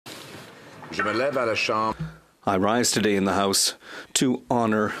Je me lève à la chambre. I rise today in the House to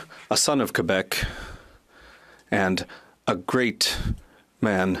honor a son of Quebec and a great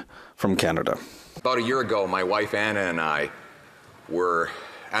man from Canada. About a year ago, my wife Anna and I were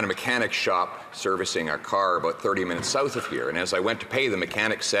at a mechanic shop servicing a car about 30 minutes south of here. And as I went to pay, the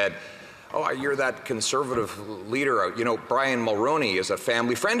mechanic said, "Oh, you're that conservative leader. You know, Brian Mulroney is a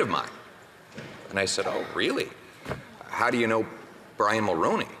family friend of mine." And I said, "Oh, really? How do you know Brian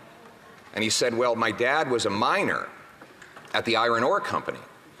Mulroney?" And he said, "Well, my dad was a miner at the iron ore company.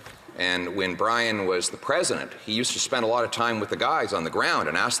 And when Brian was the president, he used to spend a lot of time with the guys on the ground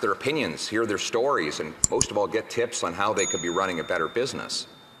and ask their opinions, hear their stories, and most of all, get tips on how they could be running a better business."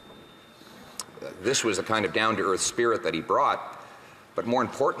 This was the kind of down-to-earth spirit that he brought, but more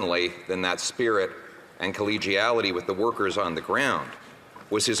importantly than that spirit and collegiality with the workers on the ground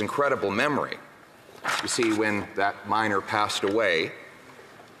was his incredible memory. You see, when that miner passed away,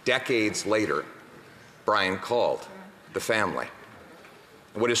 decades later, Brian called the family.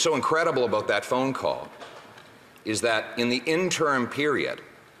 What is so incredible about that phone call is that in the interim period,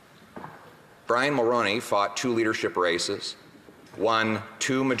 Brian Mulroney fought 2 leadership races, won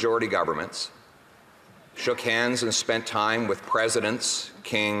 2 majority governments, shook hands and spent time with presidents,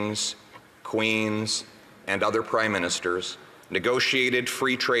 kings, queens, and other prime ministers, negotiated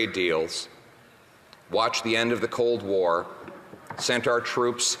free trade deals, watched the end of the Cold War, sent our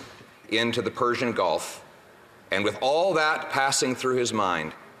troops into the Persian Gulf, and with all that passing through his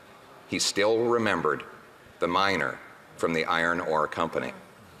mind, he still remembered the miner from the iron ore company.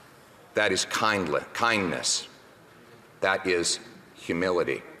 That is kindness. That is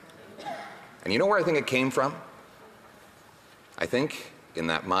humility. And you know where I think it came from? I think in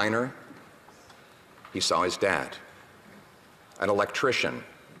that miner, he saw his dad, an electrician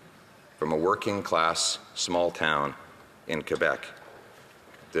from a working class small town in Quebec,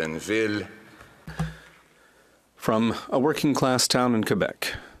 Denville. From a working class town in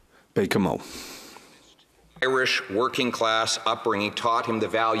Quebec, Bécamo. Irish working class upbringing taught him the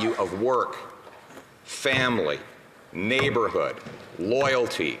value of work, family, neighborhood,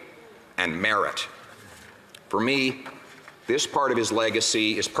 loyalty, and merit. For me, this part of his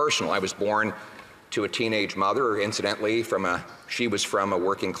legacy is personal. I was born to a teenage mother, incidentally, she was from a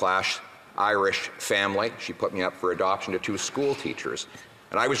working class Irish family. She put me up for adoption to 2 school teachers.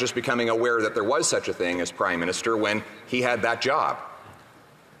 And I was just becoming aware that there was such a thing as Prime Minister when he had that job.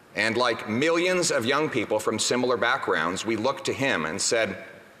 And like millions of young people from similar backgrounds, we looked to him and said,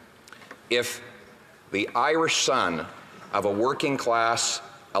 if the Irish son of a working class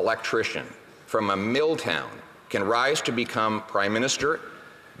electrician from a mill town can rise to become Prime Minister,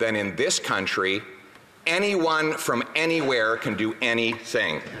 then in this country, anyone from anywhere can do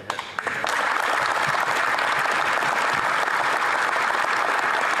anything.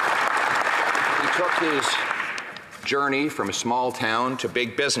 He took his journey from a small town to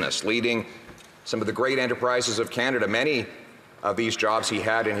big business, leading some of the great enterprises of Canada. Many of these jobs he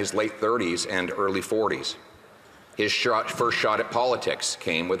had in his late 30s and early 40s. His first shot at politics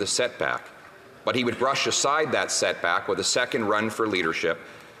came with a setback, but he would brush aside that setback with a second run for leadership,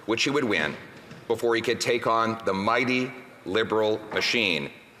 which he would win before he could take on the mighty Liberal machine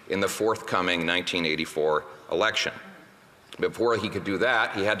in the forthcoming 1984 election. Before he could do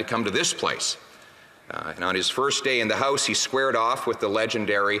that, he had to come to this place. And on his first day in the House, he squared off with the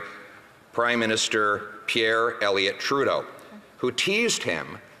legendary Prime Minister Pierre Elliott Trudeau, who teased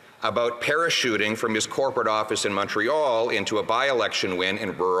him about parachuting from his corporate office in Montreal into a by-election win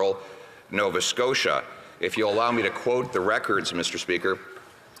in rural Nova Scotia. If you'll allow me to quote the records, Mr. Speaker,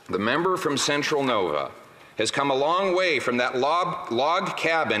 the member from Central Nova has come a long way from that log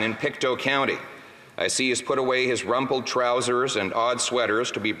cabin in Pictou County. I see he's put away his rumpled trousers and odd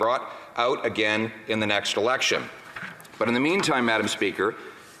sweaters to be brought out again in the next election. But in the meantime, Madam Speaker,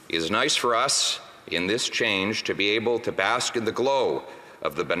 it is nice for us in this change to be able to bask in the glow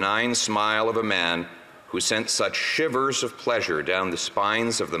of the benign smile of a man who sent such shivers of pleasure down the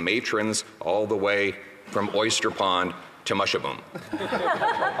spines of the matrons all the way from Oyster Pond to Mushaboom.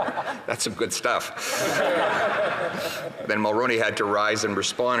 That's some good stuff. Then Mulroney had to rise and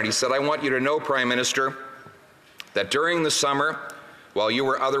respond, and he said, "I want you to know, Prime Minister, that during the summer, while you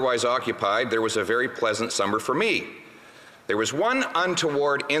were otherwise occupied, there was a very pleasant summer for me. There was one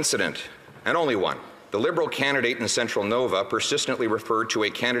untoward incident, and only one. The Liberal candidate in Central Nova persistently referred to a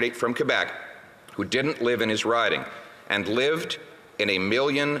candidate from Quebec who didn't live in his riding and lived in a $1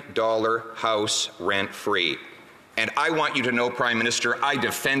 million house rent-free. And I want you to know, Prime Minister, I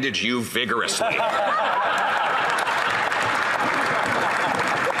defended you vigorously."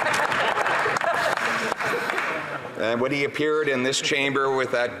 And when he appeared in this chamber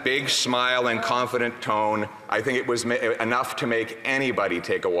with that big smile and confident tone, I think it was enough to make anybody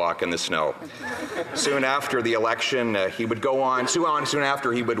take a walk in the snow. Soon after the election, he would go on, soon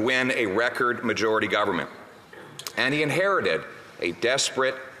after he would win a record majority government. And he inherited a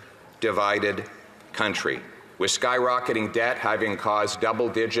desperate, divided country, with skyrocketing debt having caused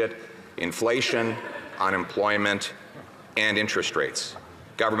double-digit inflation, unemployment, and interest rates.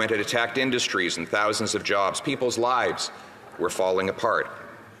 Government had attacked industries and thousands of jobs. People's lives were falling apart.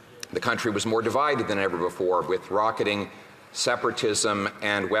 The country was more divided than ever before, with rocketing separatism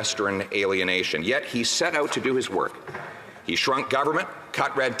and Western alienation. Yet he set out to do his work. He shrunk government,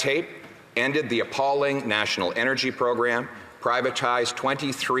 cut red tape, ended the appalling national energy program, privatized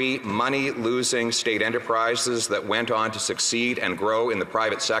 23 money-losing state enterprises that went on to succeed and grow in the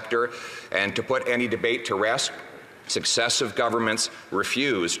private sector. And to put any debate to rest, successive governments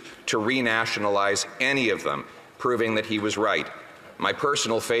refused to renationalize any of them, proving that he was right. My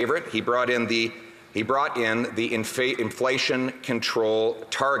personal favorite, he brought in the inflation control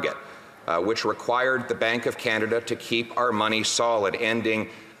target, which required the Bank of Canada to keep our money solid, ending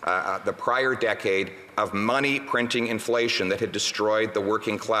the prior decade of money-printing inflation that had destroyed the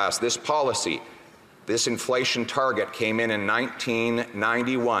working class. This policy, this inflation target, came in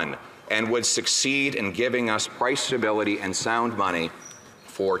 1991 and would succeed in giving us price stability and sound money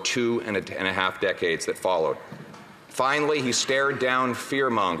for 2.5 decades that followed. Finally, he stared down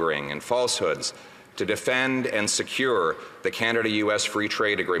fear-mongering and falsehoods to defend and secure the Canada-U.S. Free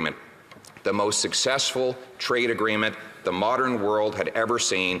Trade Agreement, the most successful trade agreement the modern world had ever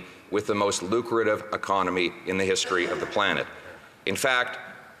seen, with the most lucrative economy in the history of the planet. In fact,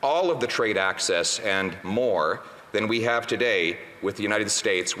 all of the trade access and more than we have today with the United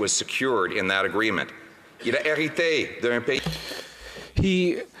States was secured in that agreement.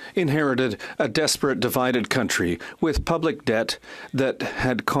 He inherited a desperate, divided country with public debt that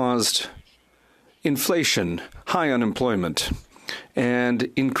had caused inflation, high unemployment, and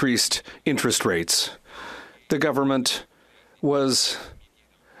increased interest rates. The government was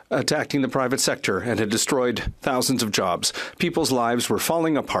attacking the private sector and had destroyed thousands of jobs. People's lives were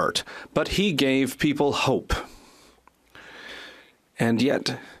falling apart, but he gave people hope. And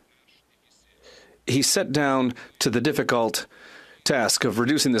yet, he set down to the difficult task of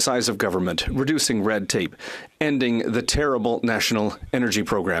reducing the size of government, reducing red tape, ending the terrible national energy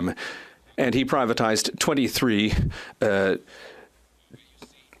program, and he privatized 23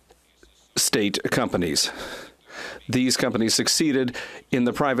 state companies. These companies succeeded in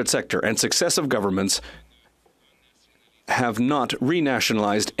the private sector, and successive governments have not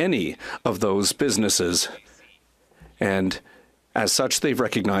renationalized any of those businesses. And as such, they've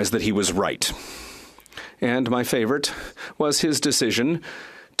recognized that he was right. And my favorite was his decision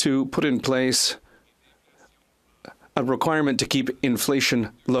to put in place a requirement to keep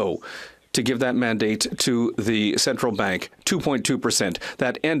inflation low, to give that mandate to the central bank, 2.2%.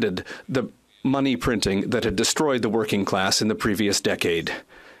 That ended the money printing that had destroyed the working class in the previous decade.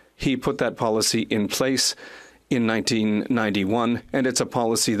 He put that policy in place in 1991, and it's a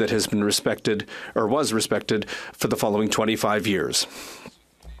policy that has been respected, or was respected, for the following 25 years.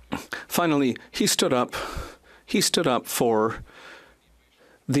 Finally, he stood up for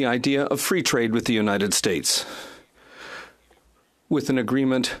the idea of free trade with the United States, with an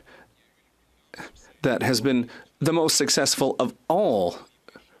agreement that has been the most successful of all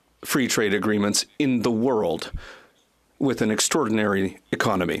free trade agreements in the world, with an extraordinary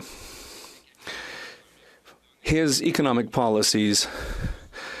economy. His economic policies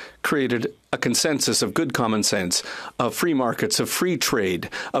created a consensus of good common sense, of free markets, of free trade,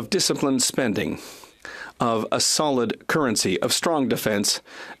 of disciplined spending, of a solid currency, of strong defense,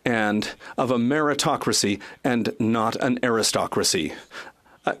 and of a meritocracy and not an aristocracy.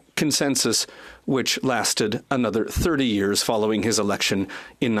 A consensus which lasted another 30 years following his election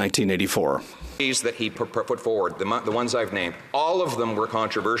in 1984. That he put forward, the ones I've named, all of them were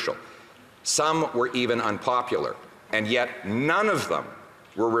controversial. Some were even unpopular, and yet none of them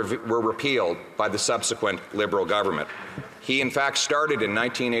were repealed by the subsequent Liberal government. He, in fact, started in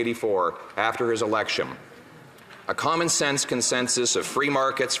 1984, after his election, a common-sense consensus of free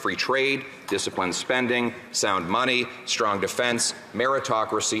markets, free trade, disciplined spending, sound money, strong defense,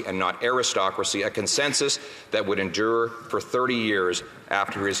 meritocracy, and not aristocracy, a consensus that would endure for 30 years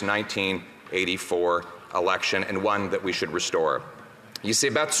after his 1984 election, and one that we should restore. Il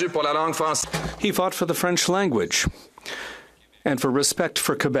s'est battu pour la langue française. He fought for the French language and for respect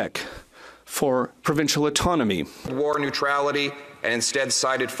for Quebec, for provincial autonomy. War neutrality, and instead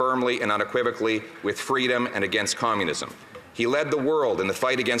sided firmly and unequivocally with freedom and against communism. He led the world in the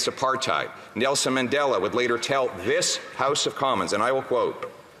fight against apartheid. Nelson Mandela would later tell this House of Commons, and I will quote,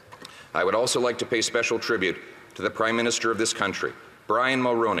 "I would also like to pay special tribute to the Prime Minister of this country, Brian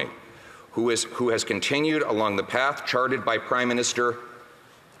Mulroney, who has continued along the path charted by Prime Minister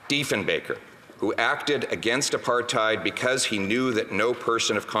Diefenbaker, who acted against apartheid because he knew that no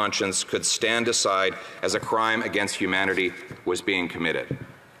person of conscience could stand aside as a crime against humanity was being committed.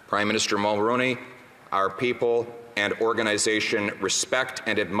 Prime Minister Mulroney, our people and organization respect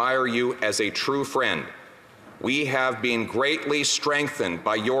and admire you as a true friend. We have been greatly strengthened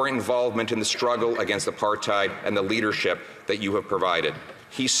by your involvement in the struggle against apartheid and the leadership that you have provided."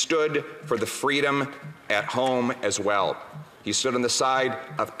 He stood for the freedom at home as well. He stood on the side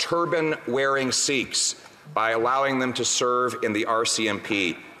of turban-wearing Sikhs by allowing them to serve in the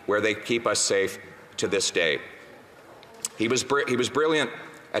RCMP, where they keep us safe to this day. He was brilliant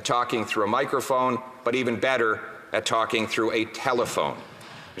at talking through a microphone, but even better at talking through a telephone.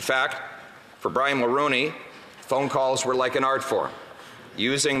 In fact, for Brian Mulroney, phone calls were like an art form,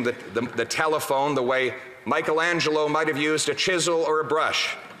 using the telephone the way Michelangelo might have used a chisel or a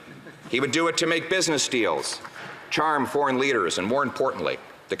brush. He would do it to make business deals, charm foreign leaders, and more importantly,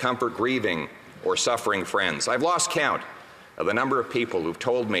 to comfort grieving or suffering friends. I've lost count of the number of people who've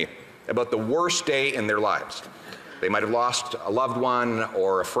told me about the worst day in their lives. They might have lost a loved one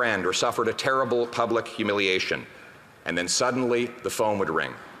or a friend or suffered a terrible public humiliation. And then suddenly the phone would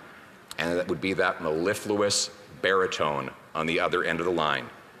ring. And that would be that mellifluous baritone on the other end of the line.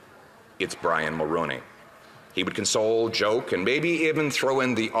 It's Brian Mulroney. He would console, joke, and maybe even throw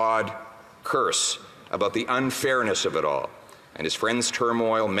in the odd curse about the unfairness of it all. And his friend's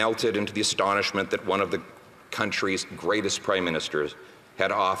turmoil melted into the astonishment that one of the country's greatest prime ministers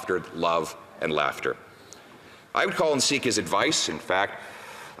had offered love and laughter. I would call and seek his advice. In fact,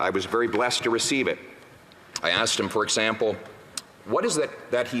 I was very blessed to receive it. I asked him, for example, what is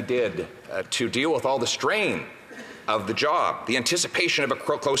it that he did to deal with all the strain of the job, the anticipation of a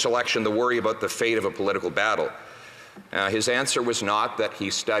close election, the worry about the fate of a political battle? His answer was not that he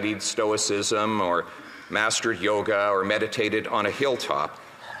studied Stoicism or mastered yoga or meditated on a hilltop,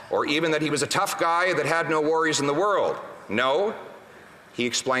 or even that he was a tough guy that had no worries in the world. No, he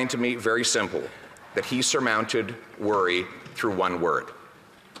explained to me very simple that he surmounted worry through one word: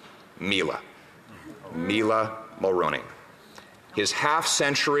 Mila. Mila Mulroney. His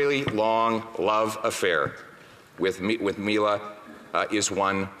half-century-long love affair with Mila is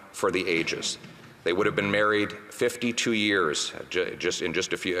one for the ages. They would have been married 52 years in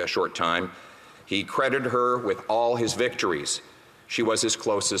just a short time. He credited her with all his victories. She was his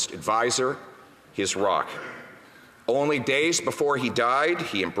closest advisor, his rock. Only days before he died,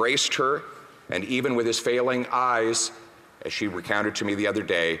 he embraced her, and even with his failing eyes, as she recounted to me the other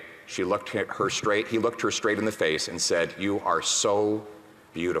day, he looked her straight in the face and said, "You are so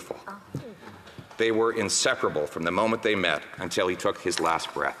beautiful." They were inseparable from the moment they met until he took his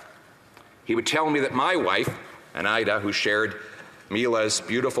last breath. He would tell me that my wife, Anaida, who shared Mila's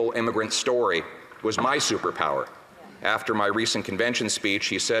beautiful immigrant story, was my superpower. After my recent convention speech,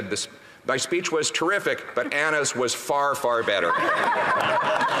 he said, "My speech was terrific, but Anna's was far, far better."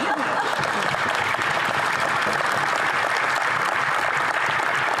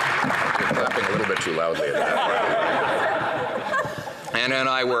 Clapping a little bit too loudly. Anna and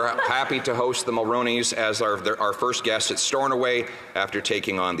I were happy to host the Mulroneys as our first guests at Stornoway after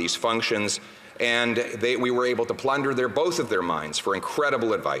taking on these functions, and we were able to plunder both of their minds for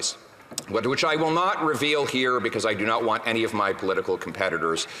incredible advice, which I will not reveal here because I do not want any of my political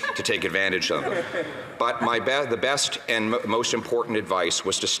competitors to take advantage of them. But the best and most important advice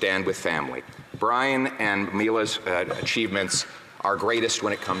was to stand with family. Brian and Mila's achievements are greatest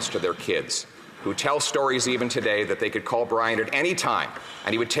when it comes to their kids, who tell stories even today that they could call Brian at any time,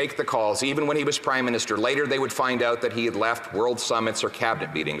 and he would take the calls even when he was prime minister. Later they would find out that he had left world summits or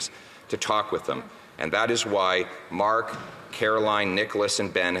cabinet meetings to talk with them. And that is why Mark, Caroline, Nicholas,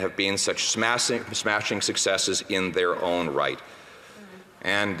 and Ben have been such smashing successes in their own right.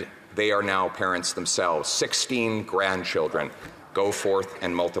 And they are now parents themselves, 16 grandchildren. Go forth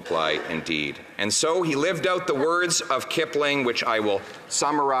and multiply indeed. And so he lived out the words of Kipling, which I will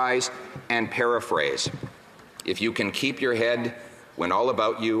summarize and paraphrase. If you can keep your head when all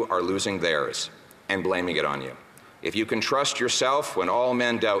about you are losing theirs and blaming it on you. If you can trust yourself when all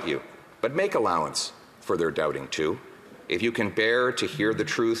men doubt you, but make allowance for their doubting too. If you can bear to hear the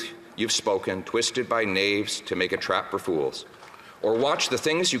truth you've spoken, twisted by knaves to make a trap for fools. Or watch the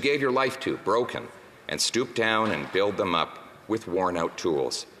things you gave your life to broken and stoop down and build them up with worn-out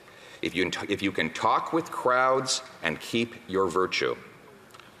tools. If you can talk with crowds and keep your virtue,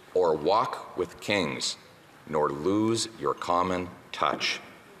 or walk with kings, nor lose your common touch.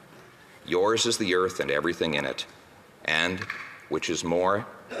 Yours is the earth and everything in it, and, which is more,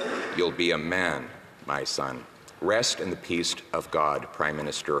 you'll be a man, my son. Rest in the peace of God, Prime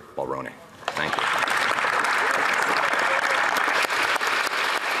Minister Mulroney. Thank you.